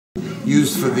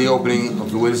used for the opening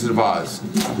of The Wizard of Oz.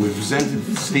 We presented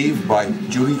to Steve by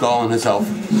Judy Garland herself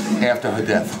after her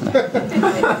death.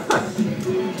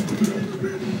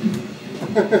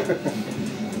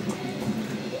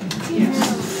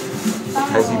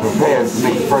 As he prepares to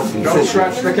make the first incision. Don't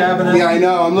stretch the cabinet. Yeah, I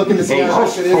know. I'm looking to see how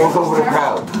much it is. Falls over the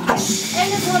crowd.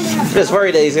 Just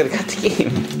worried that he's gonna cut the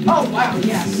game. Oh wow,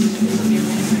 yes. This will be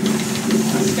amazing.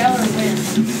 A stellar win.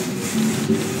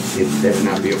 It better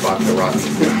not be a box of rocks.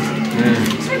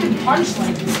 It's gonna be punched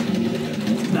like.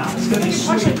 No, it's gonna be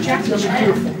Punch like Jack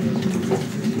beautiful.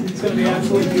 It's gonna be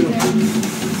absolutely beautiful.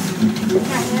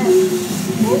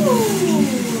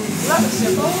 Love it,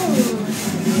 simple.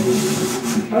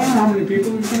 I don't know how many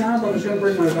people we can have. I was gonna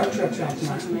bring my duck trucks out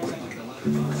tonight.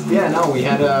 Yeah, no, we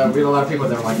had a lot of people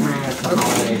that were like, man, it's the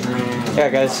holidays, man. Yeah,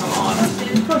 guys. Come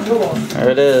on. There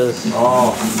it is.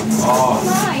 Oh.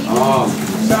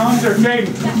 Sounds are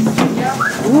Caden.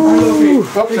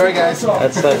 Oh, sorry guys.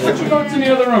 That's Put your ducks in the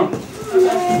other room.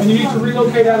 And you need to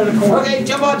relocate out of the corner. Okay,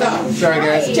 jump on top. Sorry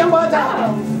guys. Jump on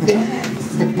top.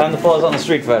 time to pause on the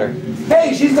Street Fighter.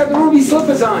 Hey, she's got the ruby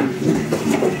slippers on.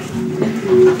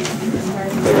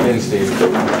 Take it in, Steve.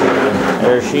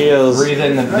 There she is. Breathe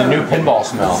in the new pinball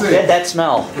smell. Get that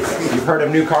smell. You've heard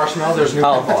of new car smell? There's new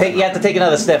pinball. Oh, you have to take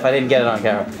another sniff. I didn't get it on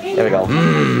camera. There we go.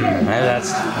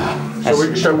 That's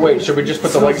Should we just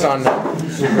put the legs on?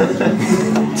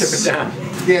 Tip it down.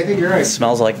 Yeah, I think you're right.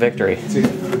 smells like victory.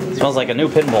 Smells like a new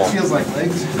pinball. Feels like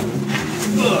legs.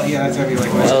 Ugh, yeah, that's heavy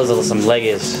like legs. Those are some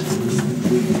leggies.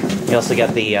 You also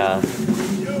got the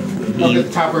the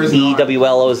toppers and all that.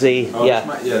 EWLOZ. Oh, Yeah.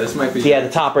 This might be. Yeah, the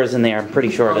topper's in there. I'm pretty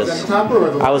sure it Is that is. the topper or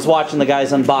the... I was watching the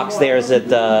guys unbox theirs at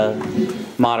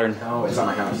Modern. Oh, it's on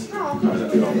my house. No,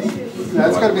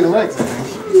 that's gotta be the legs, I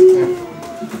think.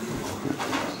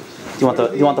 Do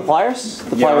you want the pliers?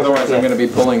 The Yeah, pliers. otherwise I'm going to be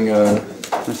pulling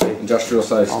Let's see. industrial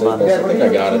size Hold on. staples. I think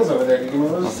I got it. Over there. Did you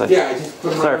move those? Let's see. Yeah, I just put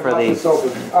them Sorry right for on the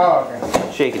sofa. Oh,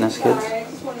 okay. shakiness, kids.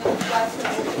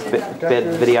 Bit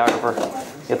videographer.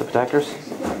 Get the protectors.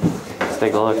 Let's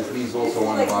take a look. These also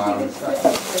on the bottom.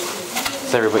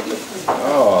 It's everybody.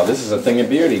 Oh, this is a thing of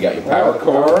beauty. You got your power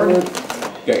cord, you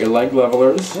got your leg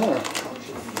levelers. Yeah.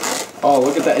 Oh,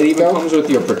 look at that. It even comes with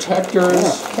your protectors,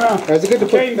 Is it good to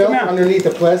put felt underneath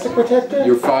the plastic protector?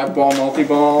 your 5-ball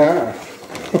multi-ball. Yeah.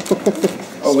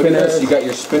 Oh, look at this. You got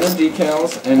your spinner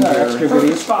decals and Extra your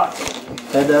goodies. Spot.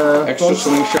 And, extra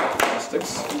slingshot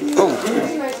plastics.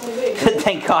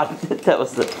 Thank God that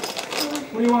was the.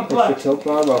 What do you want to play? extra tilt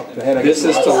bar. Well, the head I This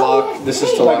guess is to lock. This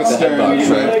is to lock the head box,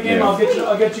 Play a right? game, I'll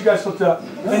get you guys hooked up.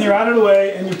 Then you're out of the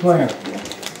way and you're playing.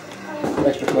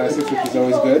 extra plastics, which is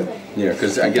always good. Yeah,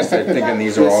 because I guess they're thinking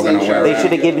these are all going to wear They out.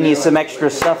 should have given you some extra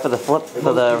stuff for the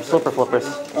slipper flippers.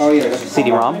 Oh yeah.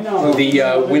 CD-ROM.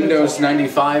 The Windows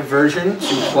 95 version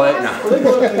to play. No.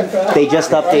 They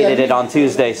just updated it on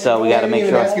Tuesday, so we got to make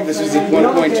I didn't even ask sure. if this was a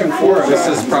 1.24. This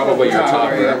is probably your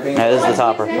topper. That is the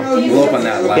topper. We'll open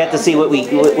that You last. have to see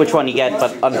which one you get,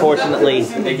 but unfortunately,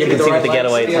 you can see with the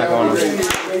getaway, it's not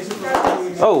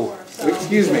going. Oh,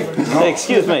 Excuse me.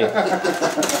 excuse me.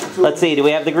 Let's see. Do we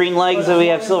have the green legs or we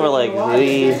have silver legs?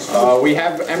 We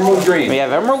have emerald green. We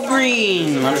have emerald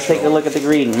green. Let's take a look at the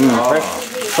green.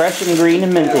 Fresh and green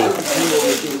and minty.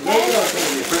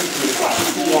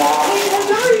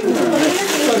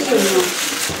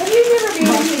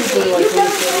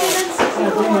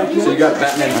 So you got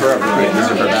Batman Forever, right? These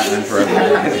are for Batman Forever.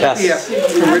 Yes.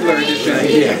 Riddler edition.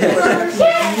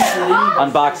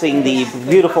 Unboxing the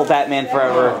beautiful Batman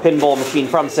Forever pinball machine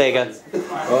from Sega.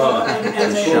 Oh, And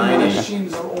it's the shiny.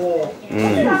 machines are all.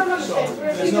 So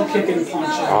there's no kick and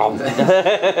punch.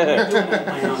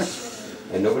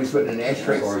 And nobody's putting an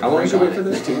ashtray or a How long drink should we on wait for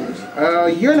it. this? 2 years? A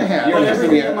year and a half.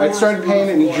 Yeah, I started paying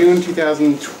it in June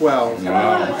 2012.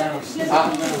 Right, you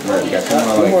got 2 Two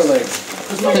more more legs. legs.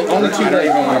 Only two I don't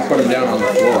even want to put them down on the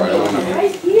floor. I don't want to.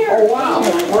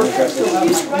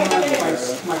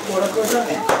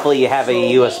 Hopefully you have a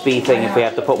USB thing if we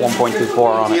have to put 1.24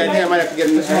 on Yeah, I it. think I might have to get.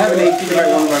 I have an 8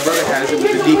 gigabyte one. My brother has it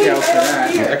with the decals for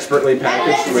that. Expertly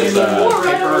packaged with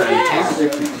paper and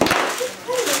tape.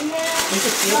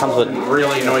 Comes with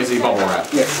Really noisy bubble wrap.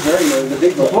 Yes, very good. The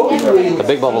big one. the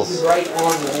big bubbles. Right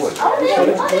on the wood.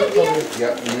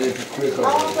 Yep, and then it's quick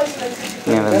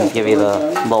over. And then give you the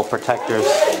little protectors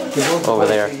over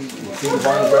there.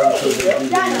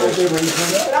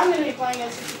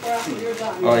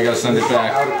 Oh, you gotta send it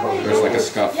back. There's like a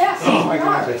scuff.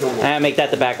 And make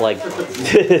that the back leg.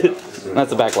 That's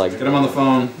the back leg. Get him on the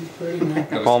phone.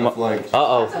 Got a scuff leg.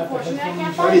 Uh-oh.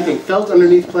 What do you think? Felt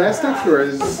underneath plastic, or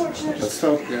is that's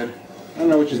felt good? I don't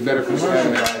know which is better for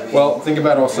stabbing. Well, think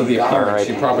about also the appearance. Alright,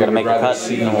 You probably gotta would make a rather cut,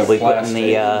 see and the we'll be putting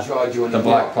plastic, the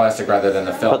black plastic rather than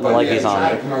the felt. putting the leggies on.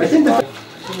 I think that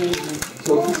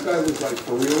So if this guy was like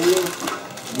for real,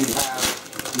 you'd have,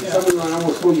 something on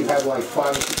almost full, you'd have like 5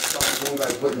 or 6 guys, one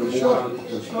guy putting the board on.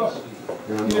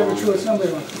 You never true assembly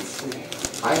one.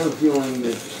 I have a feeling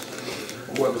that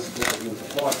whoever's supporting the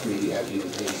parts maybe has the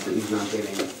taste that he's not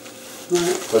getting.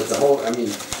 But the whole, I mean,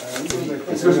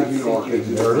 especially if you know arcades.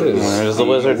 There it is. There's the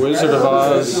Wizard. Wizard of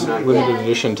Oz limited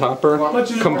edition topper,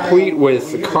 complete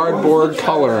with cardboard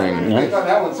coloring.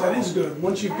 That is good.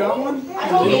 Once you've got one,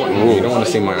 Ooh, you don't want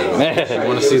to see mine. You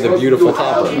want to see the beautiful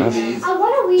topper.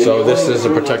 So this is a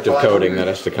protective coating that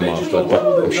has to come off, but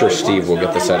I'm sure Steve will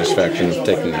get the satisfaction of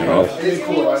taking that off.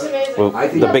 Well,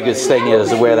 the biggest thing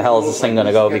is, where the hell is this thing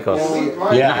gonna go? Because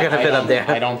Yeah, not gonna fit up there.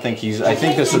 I don't think he's. I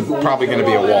think this is probably going to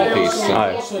be a wall piece. So.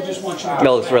 Alright. also just want you to It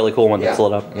looks really cool when it's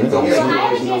lit up. Very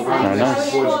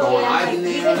nice. no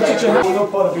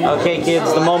part of it. Okay,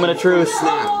 kids, the moment of truth.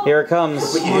 Here it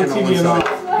comes. Here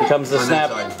comes the snap.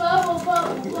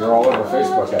 You're all over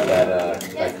Facebook at that.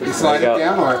 you slide it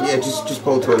down or? Yeah, just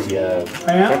pull towards you. I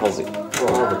am?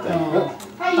 Careful.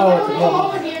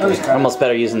 Almost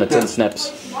better using the tin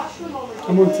snips.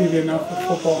 I'm on TV enough with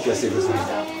football. Yes, it was.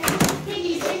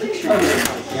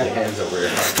 Hands over your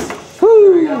heart.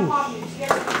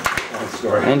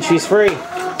 And she's free.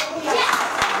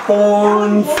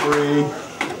 Born free.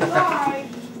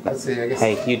 Let's see, I guess.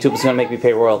 Hey, YouTube's gonna make me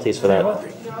pay royalties for that.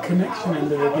 Connection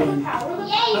into the game. Not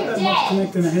that much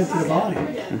connecting ahead to the body.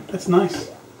 That's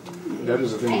nice. That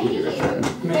is the thing you do right there. I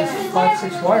mean, it's 5,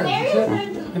 6 wires, that's it.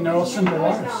 And they're all simple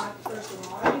wires.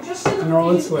 And they're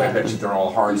all I insulated. bet you they're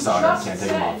all hard soldered. Can't take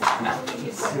them off.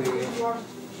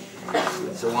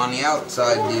 So on the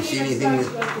outside, do you see anything that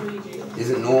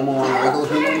isn't normal on a regular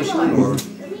pinball machine, or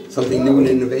something new and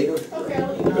innovative?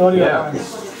 The audio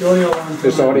lines. The audio lines.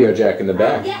 This audio jack in the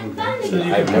back. So you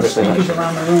I've can never put seen speakers that.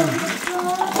 around the room.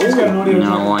 He's got an audio No,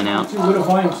 jack line out. with a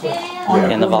volume switch.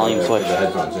 And the volume switch. The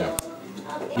headphones, yeah.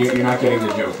 You're not getting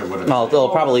the joke of what it is. Well, they'll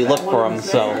probably look for them,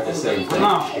 so.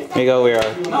 No, Here you go, we are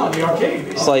no, the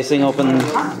arcade. slicing open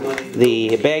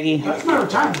the baggie. That's my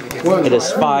retirement. It is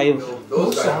 5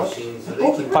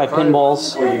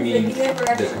 pinballs. You mean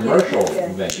the commercial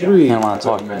venture? I don't want to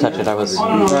touch it. I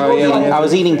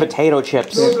was eating potato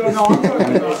chips.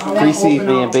 Greasy.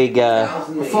 Being a big,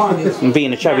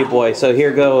 being a chubby boy. So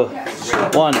here go 1,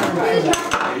 2,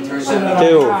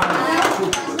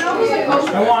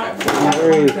 I want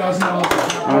 3,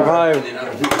 $1,000.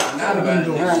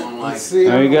 5.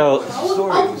 There you go.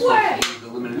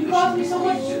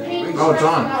 Oh, it's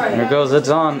on. There goes. It's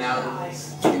on.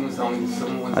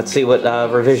 Let's see what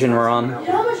revision we're on.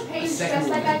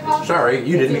 Sorry,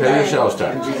 you didn't pay your sales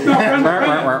tax. No, stand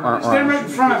right in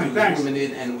front of me, thanks.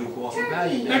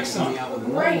 Next time.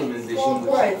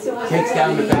 Takes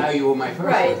down the value of my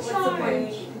first.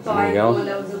 There you go. I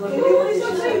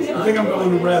think I'm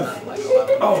going to Rev.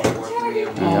 Oh,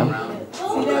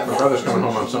 My brother's coming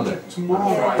home on Sunday.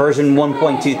 tomorrow. Version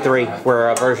 1.23. We're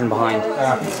a version behind.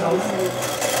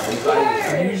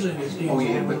 Usually these games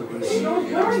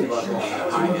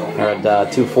We're at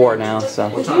 2.4 now, so.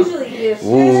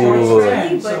 Ooh.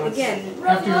 But again,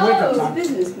 after your wake up time.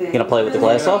 businessman. Gonna play with the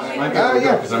glass off?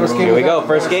 Yeah, first game. Here we go.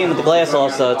 First game with the glass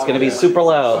off, so it's gonna be super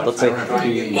loud. Let's see. At my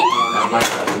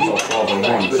house until 12 and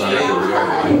 1, so I have to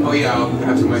react. Oh yeah, I'll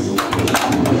have some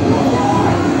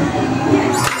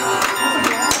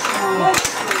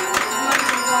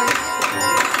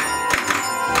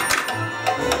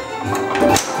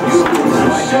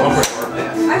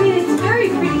I mean, it's a very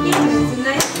pretty game. It's a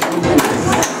nice game.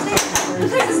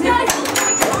 Looks like this guy's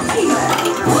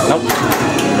Nope.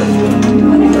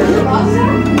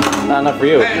 Not enough for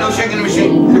you. Hey, no shaking the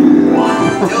machine.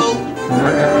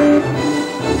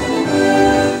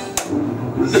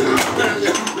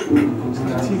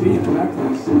 TV in the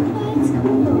background.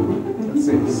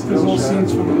 There's all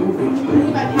scenes from the movie.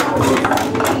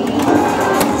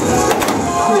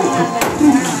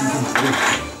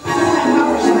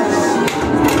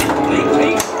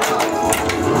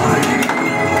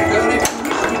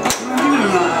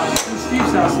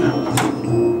 Steve's house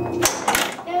now.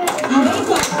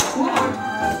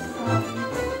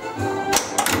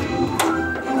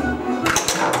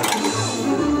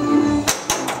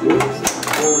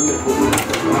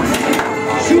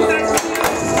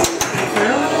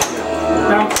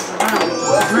 Bounce around.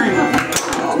 It's green.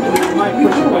 You might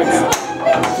push it back out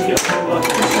to get some luck.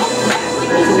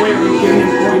 It's a way of getting in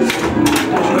points.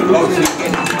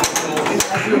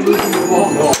 As you're losing the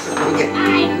ball.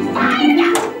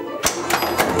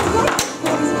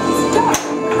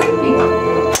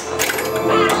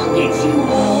 Stop!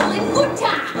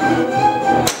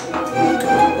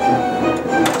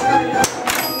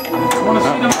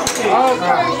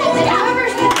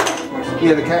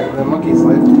 Yeah, the monkey's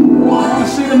life. I want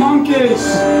to see the monkeys.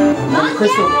 The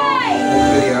crystal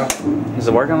video. Is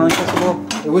it working on the crystal ball?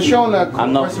 It was showing the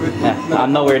I'm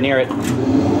nowhere near it.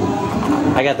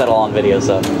 I got that all on video,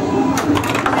 so.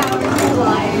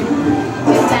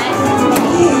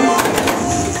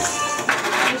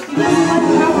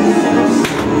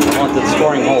 I want the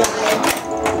scoring hole.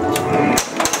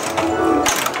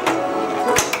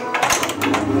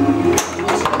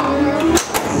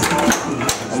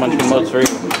 How much can most for you?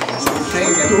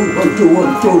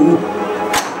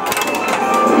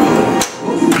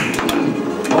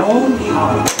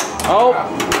 Oh!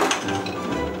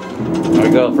 There we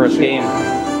go, first game.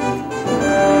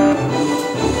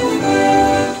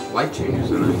 Light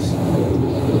changes are nice.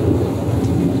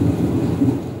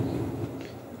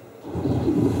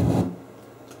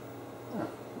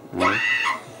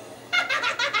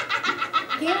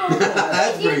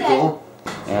 That's pretty cool.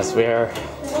 Yes, we are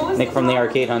Nick from the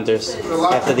Arcade Hunters.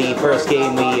 After the first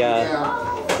game, the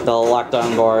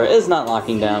lockdown bar is not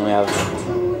locking down. We have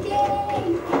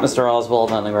Mr.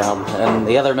 Oswald on the ground, and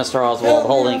the other Mr. Oswald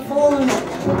holding,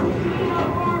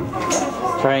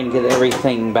 trying to get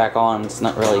everything back on. It's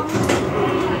not really. I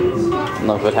don't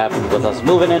know what happened with us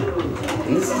moving it.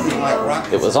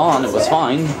 It was on. It was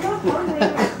fine.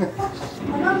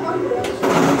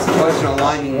 It's a question of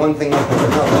lining one thing up with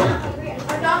another.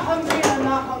 I'm not hungry. I'm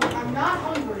not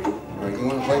hungry. Alright, you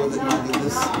want to play with it and do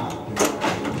this?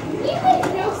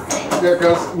 There it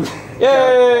goes.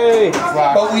 Yay!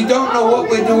 But we don't know what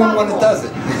we're doing when it does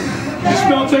it. Just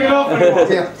don't take it off anymore.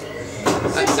 Yeah.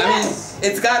 I mean,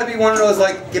 it's got to be one of those,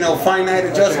 like, you know, finite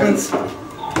adjustments.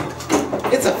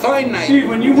 It's a finite. Steve,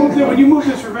 when you move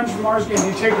this Revenge from Mars game,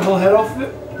 you take the whole head off of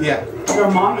it? Yeah. There's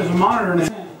a monitor in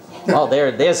it. Oh,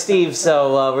 there's Steve.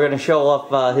 So we're gonna show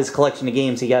off his collection of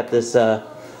games. He got this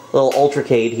little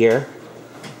Ultracade here.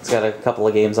 It's got a couple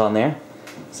of games on there.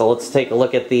 So let's take a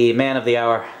look at the man of the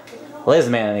hour. Well, it is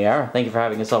man of the hour. Thank you for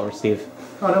having us over, Steve.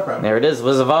 Oh, no problem. There it is,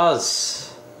 Wizard of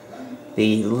Oz.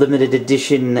 The limited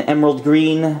edition emerald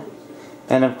green.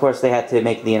 And of course they had to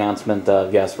make the announcement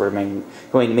of, yes, we're going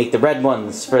to make the red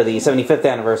ones for the 75th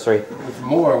anniversary. With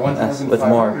more,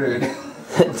 1,500.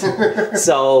 With more.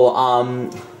 So,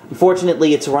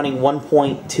 unfortunately it's running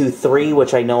 1.23,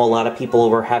 which I know a lot of people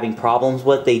were having problems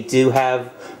with. They do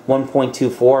have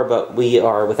 1.24, but we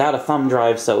are without a thumb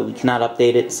drive, so we cannot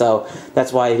update it. So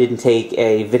that's why I didn't take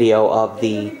a video of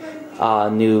the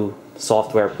new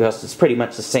software, because it's pretty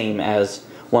much the same as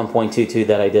 1.22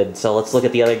 that I did. So let's look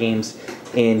at the other games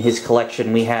in his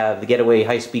collection. We have the Getaway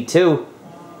High Speed 2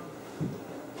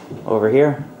 over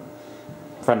here.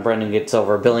 Friend Brendan gets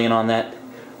over $1 billion on that.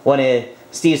 One of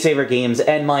Steve's favorite games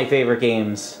and my favorite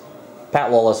games,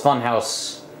 Pat Wallace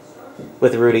Funhouse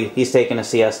with Rudy. He's taking a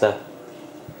siesta.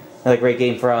 Another great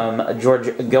game from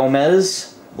George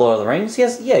Gomez, Lord of the Rings.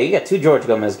 Yes, yeah, you got two George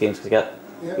Gomez games. You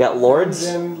got Lords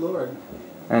And Lord.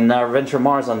 And Revenge from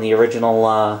Mars on the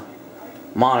original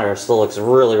monitor still looks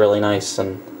really, really nice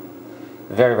and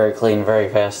very, very clean, very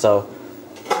fast. So,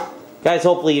 guys,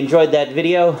 hopefully you enjoyed that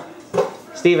video.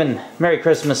 Steven, Merry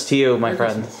Christmas to you, my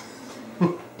friend.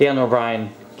 Daniel O'Brien,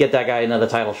 get that guy another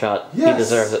title shot. Yes. He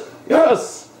deserves it.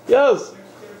 Yes! Yes!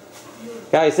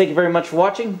 Guys, thank you very much for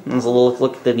watching. There's a little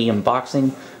look at the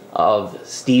unboxing of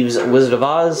Steve's Wizard of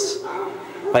Oz.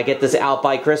 If I get this out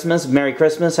by Christmas, Merry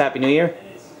Christmas, Happy New Year.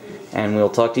 And we'll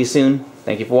talk to you soon.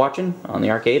 Thank you for watching on the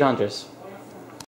Arcade Hunters.